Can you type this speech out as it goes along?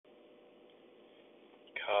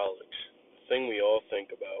College, the thing we all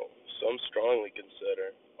think about, some strongly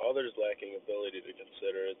consider, others lacking ability to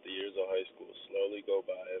consider as the years of high school slowly go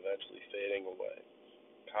by, eventually fading away.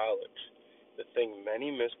 College, the thing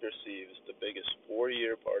many misperceive as the biggest 4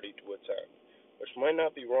 year party to attend, which might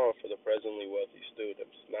not be wrong for the presently wealthy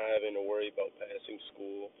students, not having to worry about passing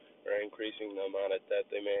school or increasing the amount of debt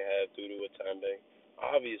they may have due to attending,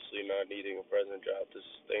 obviously not needing a present job to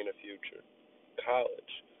sustain a future.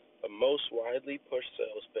 College, the most widely pushed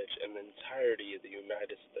sales pitch in the entirety of the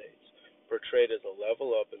United States, portrayed as a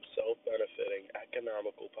level up and self benefiting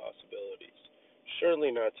economical possibilities.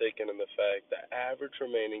 Surely not taking in the fact that average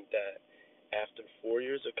remaining debt after 4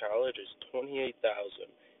 years of college is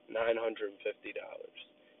 $28,950.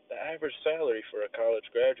 The average salary for a college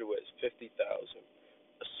graduate is $50,000.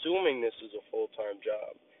 Assuming this is a full-time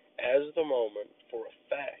job, as of the moment, for a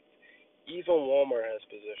fact, even Walmart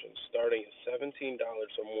has positions starting at $17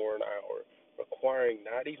 or more an hour, requiring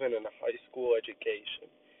not even a high school education.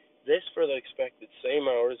 This for the expected same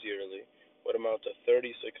hours yearly would amount to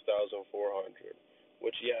 36,400,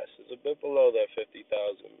 which yes is a bit below that 50,000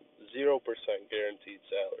 0% guaranteed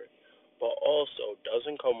salary, but also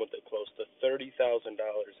doesn't come with a close to $30,000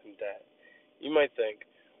 in debt. You might think,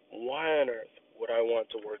 why on earth would I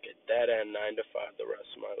want to work a dead end 9 to 5 the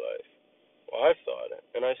rest of my life? Well, I've thought it,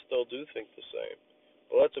 and I still do think the same.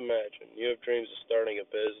 But let's imagine you have dreams of starting a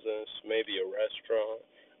business, maybe a restaurant,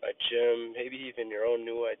 a gym, maybe even your own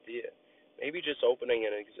new idea, maybe just opening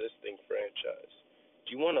an existing franchise.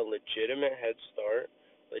 Do you want a legitimate head start,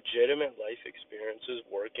 legitimate life experiences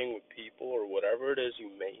working with people or whatever it is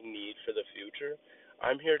you may need for the future?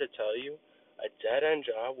 I'm here to tell you a dead end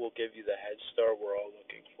job will give you the head start we're all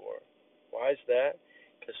looking for. Why is that?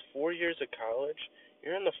 Because 4 years of college,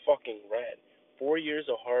 you're in the fucking red. 4 years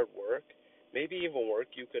of hard work, maybe even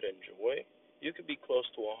work you could enjoy, you could be close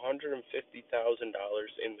to $150,000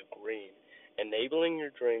 in the green, enabling your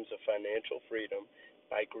dreams of financial freedom.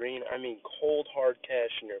 By green, I mean cold hard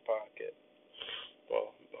cash in your pocket.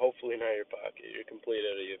 Well, hopefully not your pocket. You're a complete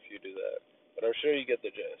idiot if you do that. But I'm sure you get the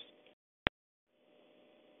gist.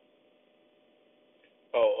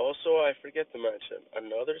 Oh, also, I forget to mention,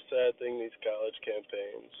 another sad thing these college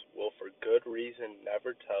campaigns will, for good reason,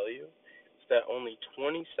 never tell you is that only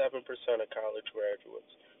 27% of college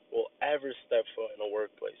graduates will ever step foot in a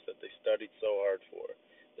workplace that they studied so hard for.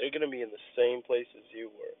 They're going to be in the same place as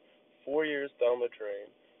you were, 4 years down the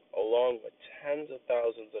drain, along with tens of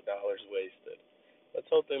thousands of dollars wasted.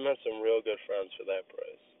 Let's hope they met some real good friends for that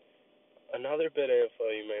price. Another bit of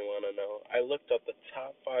info you may want to know. I looked up the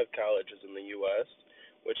top 5 colleges in the U.S.,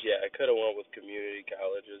 which, yeah, I could have went with community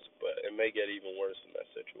colleges, but it may get even worse in that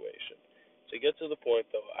situation. To get to the point,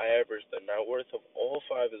 though, I averaged the net worth of all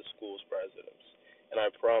 5 of the school's presidents. And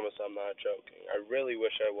I promise I'm not joking. I really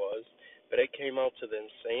wish I was, but it came out to the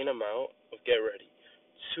insane amount of, get ready,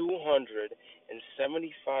 $275,200,000.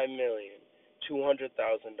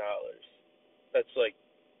 That's like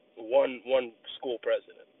one school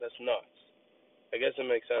president. That's nuts. I guess it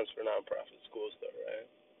makes sense for nonprofit schools, though, right?